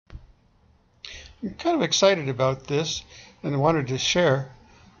I'm kind of excited about this and I wanted to share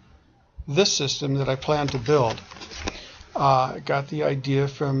this system that I plan to build. I got the idea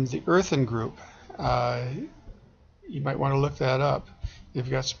from the Earthan Group. You might want to look that up. They've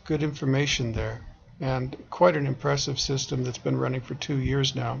got some good information there and quite an impressive system that's been running for 2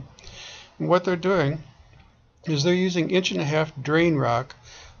 years now. And what they're doing is they're using 1.5-inch drain rock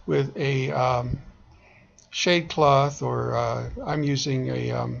with a shade cloth, or I'm using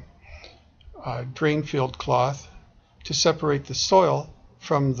a drain field cloth to separate the soil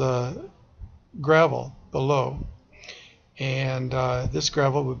from the gravel below. And this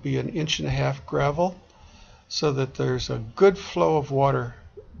gravel would be 1.5-inch gravel, so that there's a good flow of water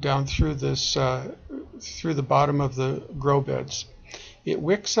down through this through the bottom of the grow beds. It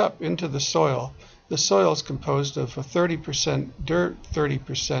wicks up into the soil. The soil is composed of a 30% dirt,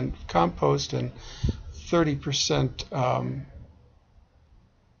 30% compost, and 30%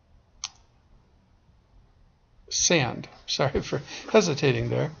 sand. Sorry for hesitating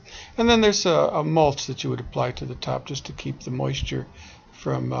there. And then there's a mulch that you would apply to the top just to keep the moisture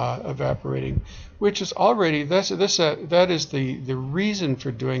from evaporating, which is already, that is the reason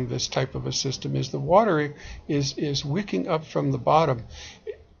for doing this type of a system, is the water is wicking up from the bottom.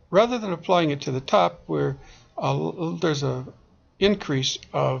 Rather than applying it to the top where there's a increase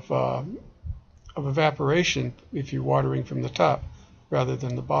of evaporation if you're watering from the top rather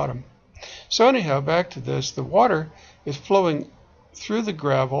than the bottom. So anyhow, back to this, the water is flowing through the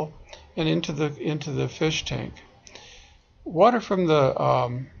gravel and into the fish tank. Water from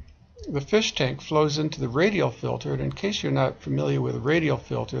the fish tank flows into the radial filter, and in case you're not familiar with a radial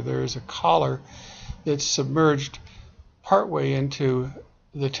filter, there is a collar that's submerged partway into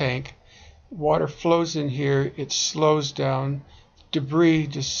the tank. Water flows in here, it slows down, debris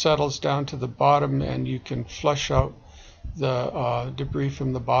just settles down to the bottom, and you can flush out the debris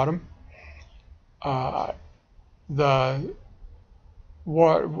from the bottom. The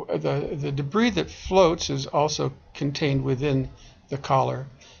debris that floats is also contained within the collar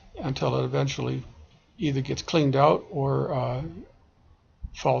until it eventually either gets cleaned out or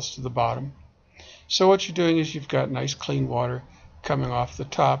falls to the bottom. So what you're doing is you've got nice clean water coming off the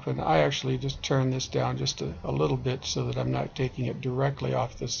top, and I actually just turn this down just a little bit so that I'm not taking it directly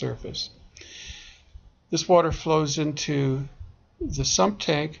off the surface. This water flows into the sump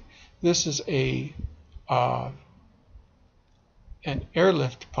tank. This is an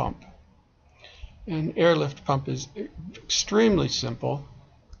airlift pump. An airlift pump is extremely simple.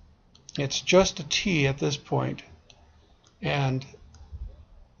 It's just a T at this point, and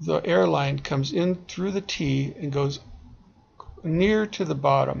the air line comes in through the T and goes near to the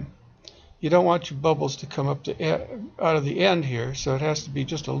bottom. You don't want your bubbles to come up out of the end here, so it has to be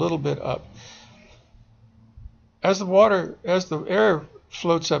just a little bit up. As the air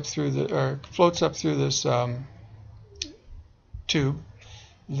floats up through this tube,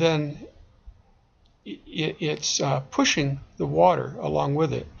 then it's pushing the water along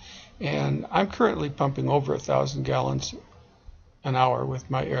with it. And I'm currently pumping over 1,000 gallons an hour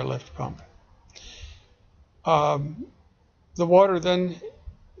with my airlift pump. The water then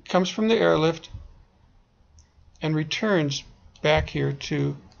comes from the airlift and returns back here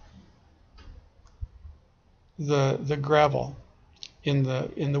to the gravel in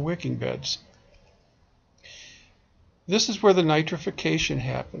the wicking beds. This is where the nitrification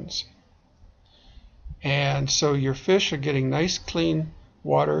happens, and so your fish are getting nice clean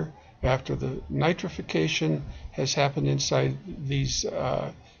water after the nitrification has happened inside these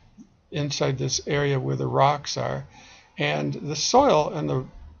inside this area where the rocks are, and the soil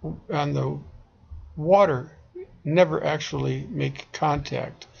and the water never actually make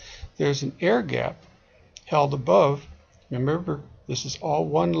contact. There's an air gap held above. Remember, this is all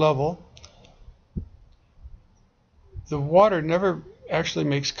one level. The water never actually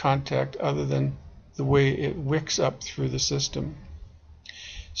makes contact other than the way it wicks up through the system.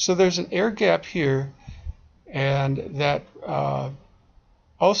 So there's an air gap here, and that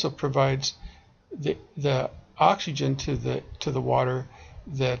also provides the oxygen to the water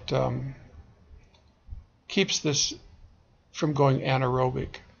that keeps this from going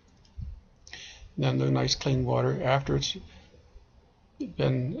anaerobic. And then the nice clean water after it's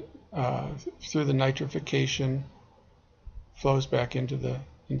been through the nitrification flows back into the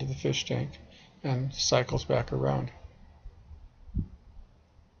fish tank and cycles back around.